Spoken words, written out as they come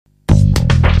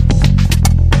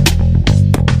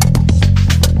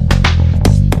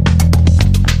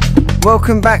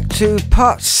Welcome back to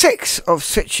part 6 of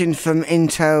switching from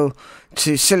Intel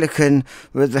to Silicon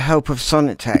with the help of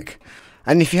Sonnettech.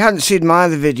 And if you hadn't seen my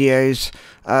other videos,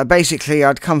 basically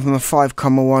I'd come from a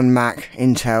 5.1 Mac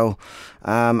Intel,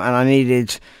 and I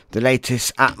needed the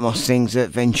latest Atmos things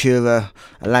that Ventura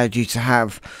allowed you to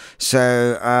have.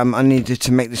 So I needed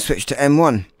to make the switch to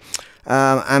M1.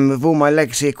 And with all my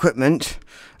legacy equipment,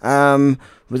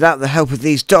 without the help of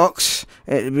these docks,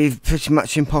 it would be pretty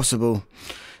much impossible.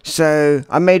 So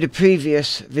I made a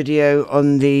previous video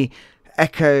on the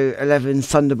Echo 11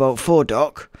 Thunderbolt 4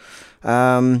 dock.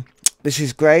 This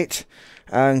is great,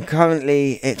 and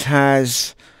currently it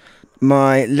has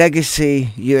my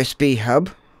legacy USB hub,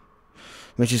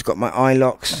 which has got my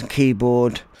iLocks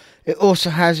keyboard. It also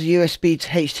has a USB to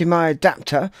HDMI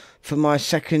adapter for my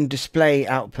second display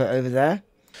output over there.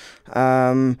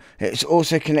 It's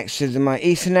also connected to my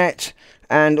Ethernet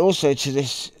and also to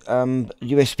this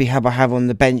USB hub I have on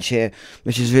the bench here,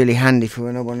 which is really handy for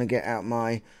when I want to get out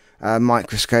my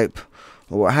microscope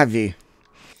or what have you.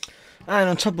 And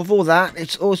on top of all that,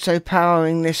 it's also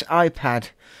powering this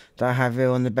iPad that I have here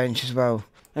on the bench as well,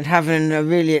 and having a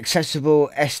really accessible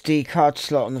SD card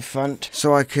slot on the front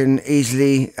so I can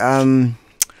easily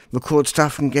record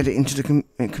stuff and get it into the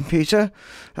computer.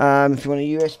 If you want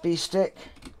a USB stick,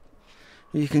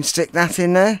 you can stick that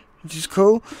in there, which is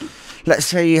cool. Let's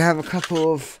say you have a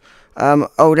couple of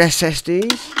old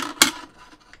SSDs.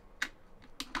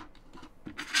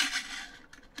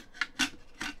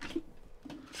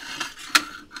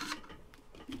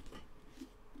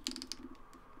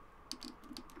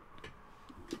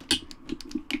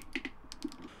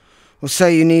 Or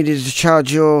say you needed to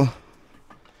charge your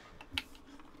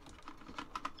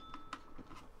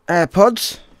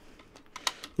AirPods.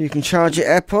 You can charge your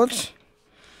AirPods.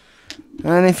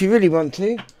 And if you really want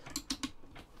to,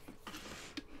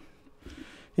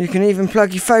 you can even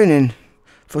plug your phone in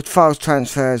for file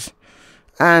transfers,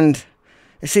 and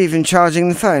it's even charging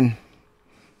the phone.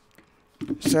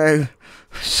 So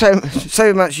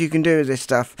much you can do with this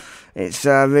stuff. It's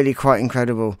really quite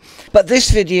incredible. But this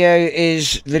video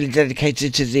is really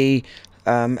dedicated to the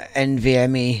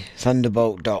NVMe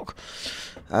Thunderbolt dock.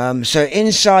 So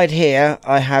inside here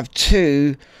I have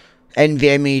two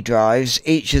NVMe drives.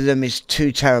 Each of them is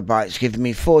 2 terabytes, giving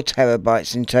me 4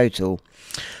 terabytes in total.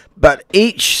 But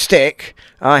each stick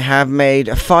I have made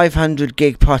a 500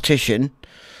 gig partition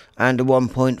and a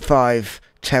 1.5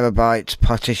 terabyte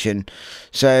partition.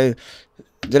 So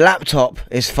the laptop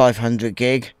is 500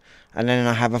 gig, and then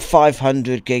I have a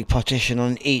 500 gig partition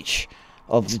on each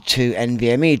of the 2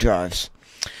 NVMe drives.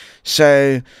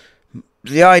 So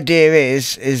the idea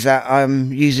is that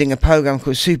I'm using a program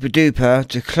called SuperDuper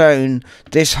to clone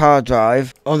this hard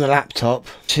drive on the laptop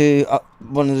to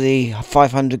one of the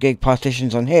 500 gig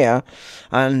partitions on here,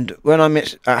 and when I'm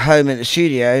at home in the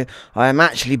studio, I am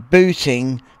actually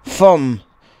booting from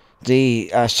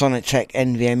the Sonnettech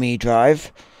NVMe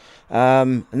drive,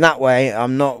 and that way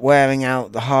I'm not wearing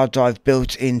out the hard drive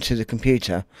built into the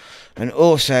computer. And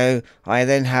also I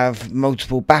then have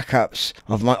multiple backups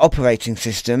of my operating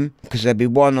system, because there'll be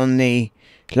one on the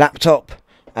laptop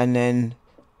and then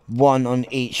one on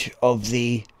each of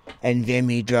the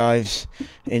NVMe drives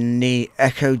in the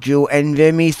Echo Dual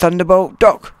NVMe Thunderbolt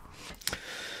dock.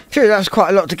 Sure, that's quite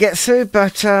a lot to get through,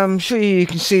 but I'm sure you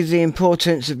can see the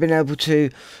importance of being able to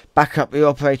back up your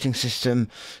operating system,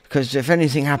 because if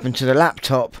anything happened to the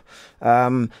laptop,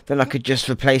 then I could just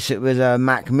replace it with a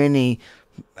Mac Mini,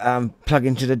 plug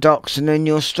into the docks, and then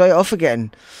you're straight off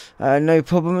again. No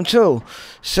problem at all.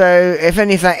 So if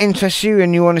any of that interests you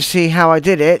and you want to see how I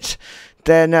did it,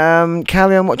 then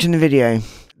carry on watching the video.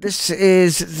 This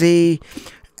is the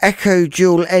Echo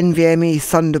Dual NVMe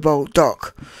Thunderbolt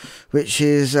dock, which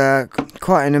is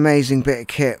quite an amazing bit of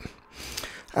kit.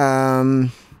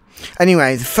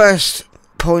 Anyway, the first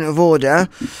point of order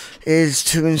is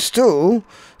to install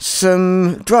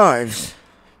some drives,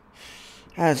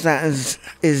 as that is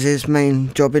his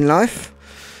main job in life.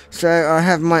 So I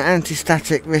have my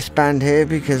anti-static wristband here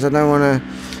because I don't want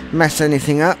to mess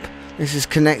anything up. This is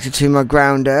connected to my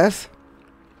ground earth,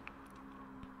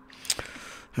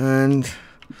 and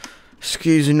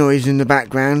excuse the noise in the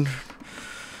background.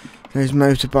 Those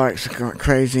motorbikes are quite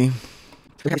crazy.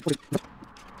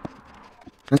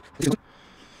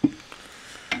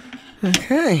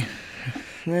 Okay,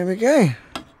 there we go.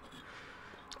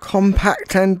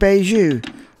 Compact and bijou,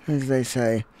 as they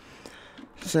say.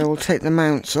 So we'll take the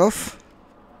mounts off.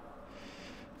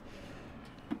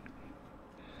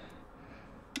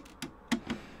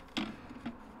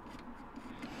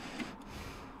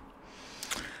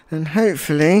 And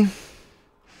hopefully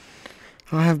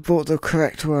I have bought the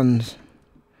correct ones.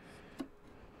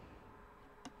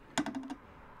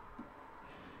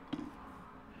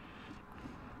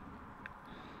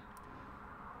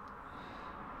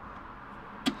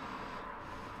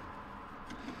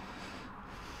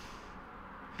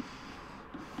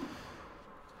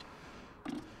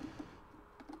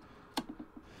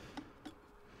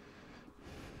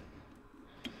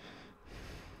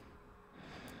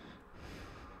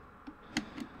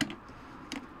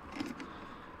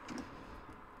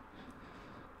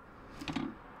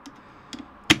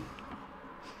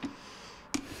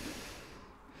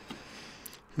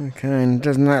 Okay, and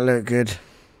doesn't that look good?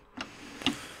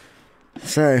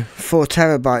 So 4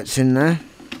 terabytes in there.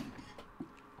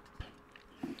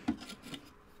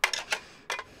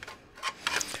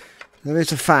 There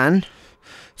is a fan,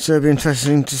 so it'll be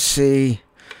interesting to see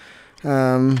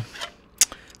how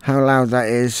loud that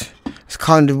is. It's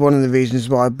kind of one of the reasons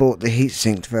why I bought the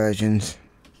heat-sinked versions.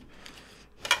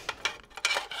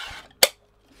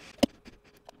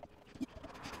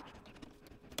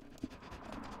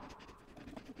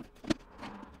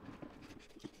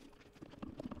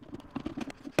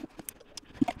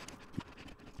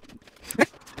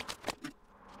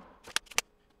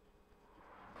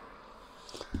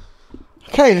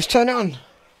 Okay, let's turn it on.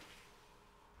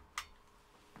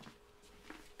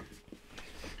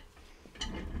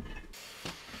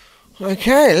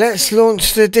 Okay, let's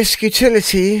launch the disk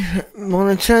utility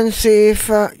monitor and see if,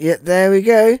 yeah, there we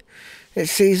go. It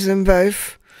sees them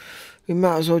both. We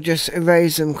might as well just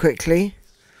erase them quickly.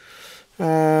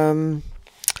 I'll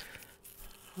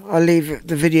leave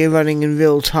the video running in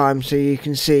real time so you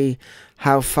can see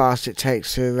how fast it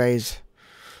takes to erase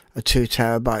a 2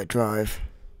 terabyte drive.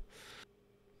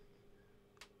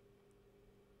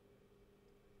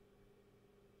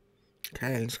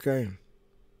 Okay, let's go.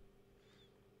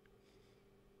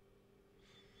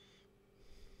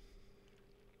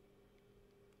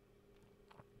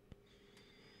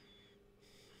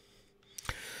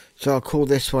 So I'll call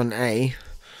this one A,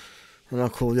 and I'll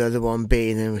call the other one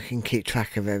B, and then we can keep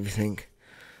track of everything.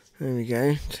 There we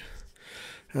go.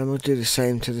 And we'll do the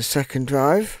same to the second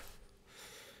drive.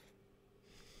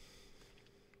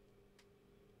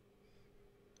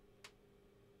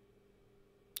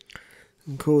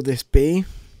 And call this B.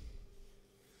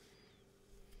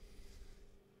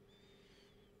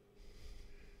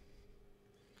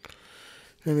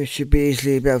 Then we should be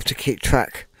easily be able to keep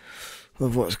track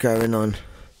of what's going on.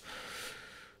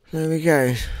 There we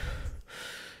go.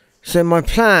 So my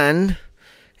plan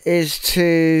is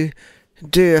to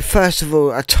do first of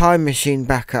all a time machine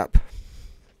backup,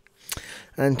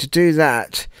 and to do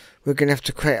that we're going to have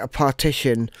to create a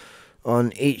partition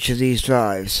on each of these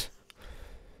drives.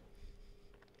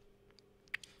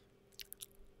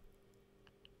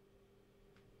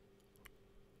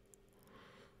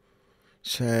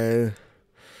 So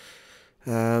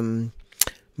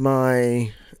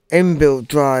my inbuilt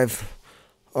drive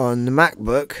on the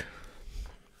MacBook,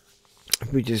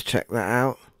 if we just check that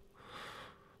out,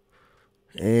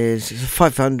 it's a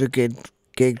 500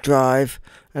 gig drive,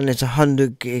 and it's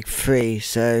 100 gig free.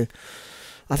 So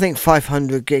I think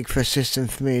 500 gig for a system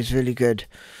for me is really good.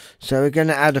 So we're going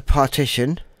to add a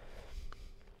partition.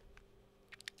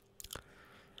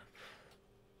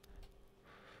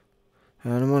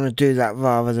 And I want to do that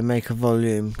rather than make a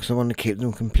volume, because I want to keep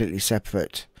them completely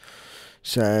separate.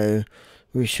 So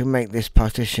we shall make this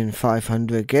partition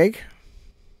 500 gig.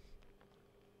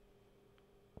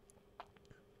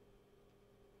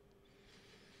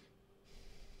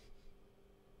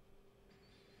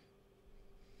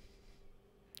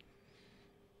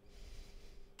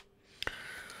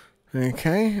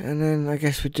 Okay, and then I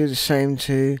guess we do the same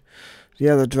to the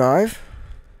other drive.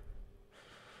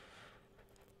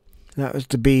 That was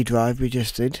the B drive we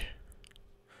just did.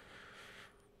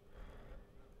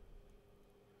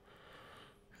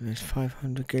 And there's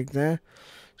 500 gig there.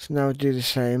 So now we'll do the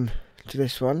same to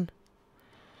this one.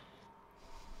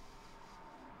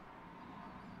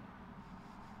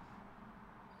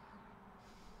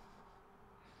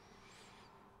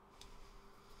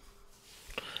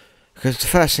 Because the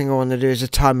first thing I want to do is a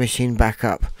time machine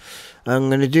backup. I'm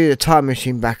going to do the time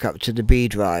machine backup to the B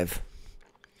drive.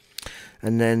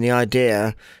 And then the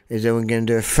idea is that we're going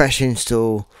to do a fresh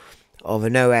install of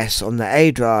an OS on the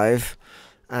A drive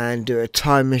and do a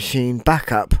time machine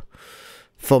backup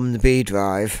from the B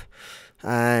drive,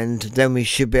 and then we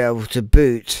should be able to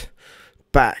boot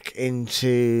back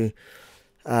into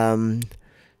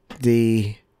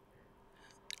the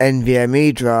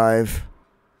NVMe drive.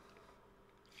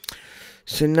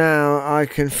 So now I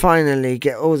can finally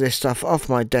get all this stuff off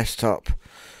my desktop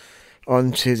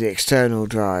onto the external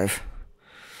drive.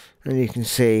 And you can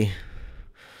see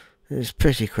it's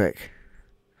pretty quick.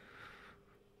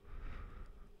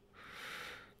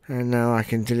 And now I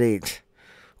can delete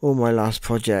all my last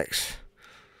projects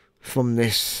from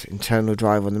this internal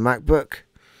drive on the MacBook.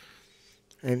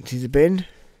 Empty the bin.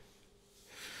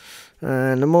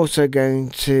 And I'm also going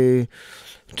to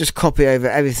just copy over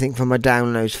everything from my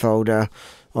downloads folder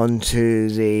onto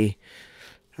the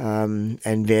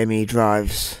NVMe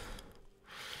drives.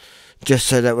 Just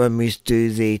so that when we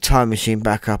do the time machine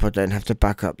backup, I don't have to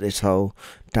back up this whole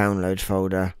download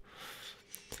folder.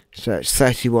 So it's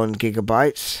 31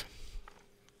 gigabytes.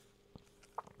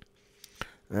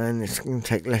 and it's going to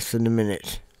take less than a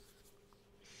minute.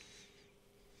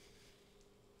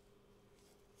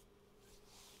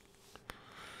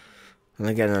 And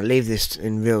again, I'll leave this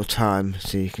in real time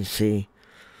so you can see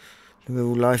the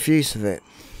real life use of it.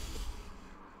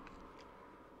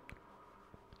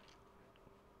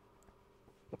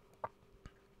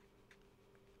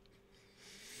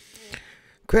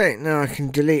 Great, now I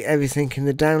can delete everything in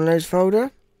the downloads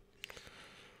folder.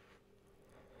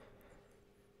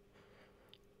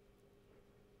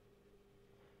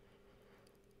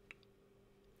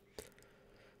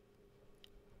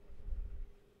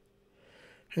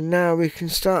 And now we can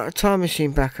start a time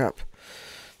machine backup.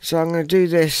 So I'm going to do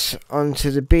this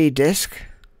onto the B disk.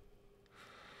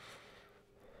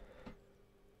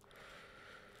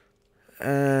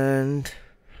 And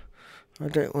I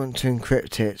don't want to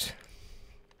encrypt it.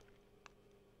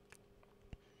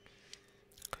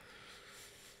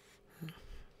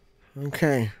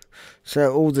 Okay,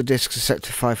 so all the disks are set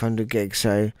to 500 gigs.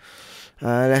 So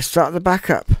let's start the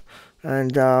backup,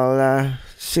 and I'll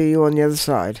see you on the other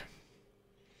side.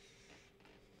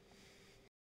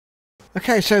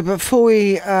 Okay, so before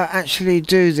we actually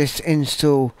do this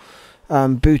install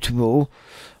bootable,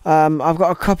 I've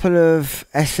got a couple of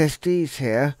SSDs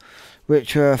here,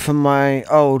 which are from my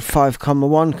old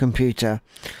 5.1 computer.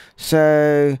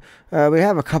 So we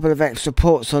have a couple of extra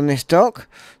ports on this dock,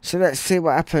 so let's see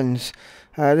what happens.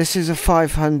 This is a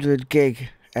 500 gig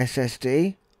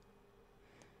SSD.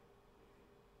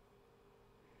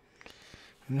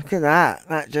 Look at that,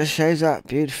 that just shows up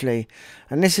beautifully.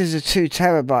 And this is a 2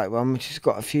 terabyte one, which has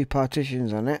got a few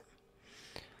partitions on it.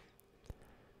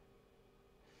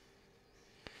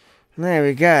 There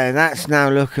we go, that's now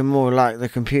looking more like the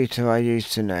computer I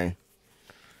used to know.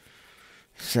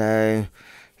 So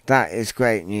that is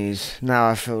great news. Now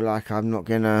I feel like I'm not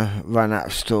going to run out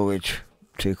of storage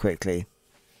too quickly.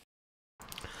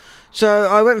 So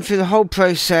I went through the whole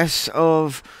process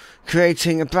of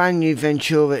creating a brand new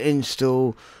Ventura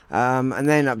install and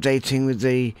then updating with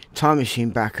the time machine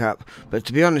backup. But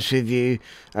to be honest with you,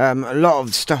 a lot of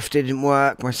the stuff didn't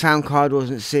work. My sound card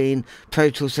wasn't seen. Pro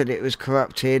Tools said it was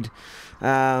corrupted.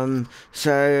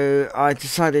 So I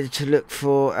decided to look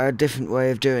for a different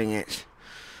way of doing it.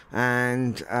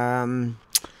 And a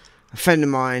friend of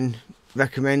mine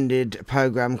recommended a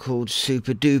program called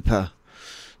SuperDuper.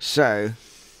 So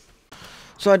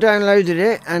I downloaded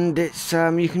it, and it's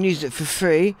you can use it for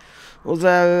free,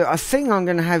 although I think I'm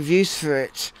going to have use for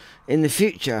it in the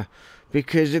future,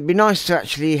 because it'd be nice to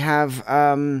actually have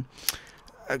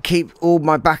keep all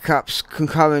my backups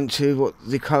concurrent to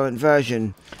the current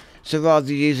version. So rather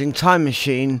than using Time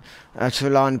Machine to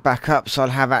align backups, I'll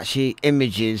have actually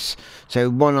images, so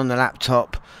one on the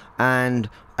laptop and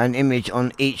an image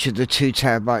on each of the 2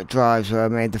 terabyte drives where I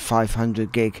made the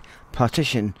 500 gig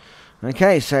partition.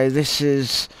 Okay, so this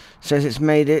says it's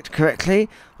made it correctly.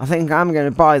 I think I'm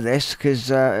going to buy this because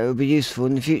it will be useful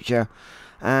in the future.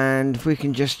 And if we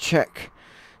can just check,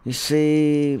 you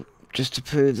see, just to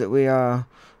prove that we are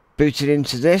booted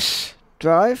into this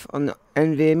drive on the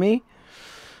NVMe,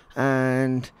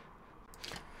 and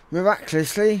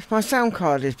miraculously my sound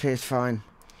card appears fine.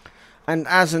 And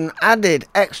as an added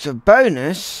extra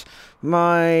bonus,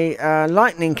 my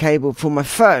lightning cable for my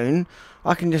phone,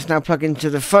 I can just now plug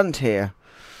into the front here,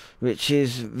 which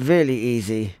is really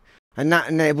easy. And that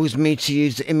enables me to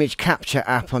use the image capture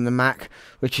app on the Mac,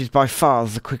 which is by far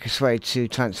the quickest way to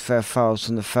transfer files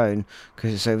from the phone,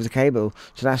 because it's over the cable.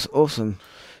 So that's awesome.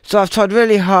 So I've tried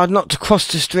really hard not to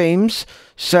cross the streams.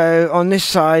 So on this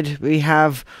side we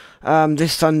have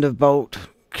this Thunderbolt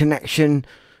connection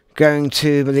going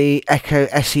to the Echo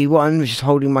SE1, which is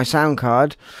holding my sound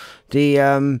card. The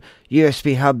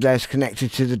USB hub there is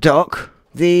connected to the dock.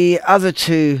 The other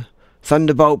 2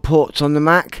 Thunderbolt ports on the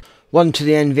Mac, one to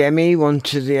the NVMe, one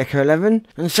to the Echo 11.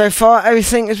 And so far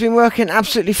everything has been working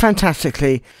absolutely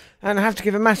fantastically. And I have to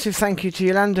give a massive thank you to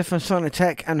Yolanda from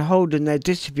Sonnettech and Holden, their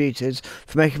distributors,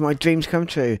 for making my dreams come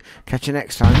true. Catch you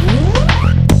next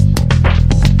time.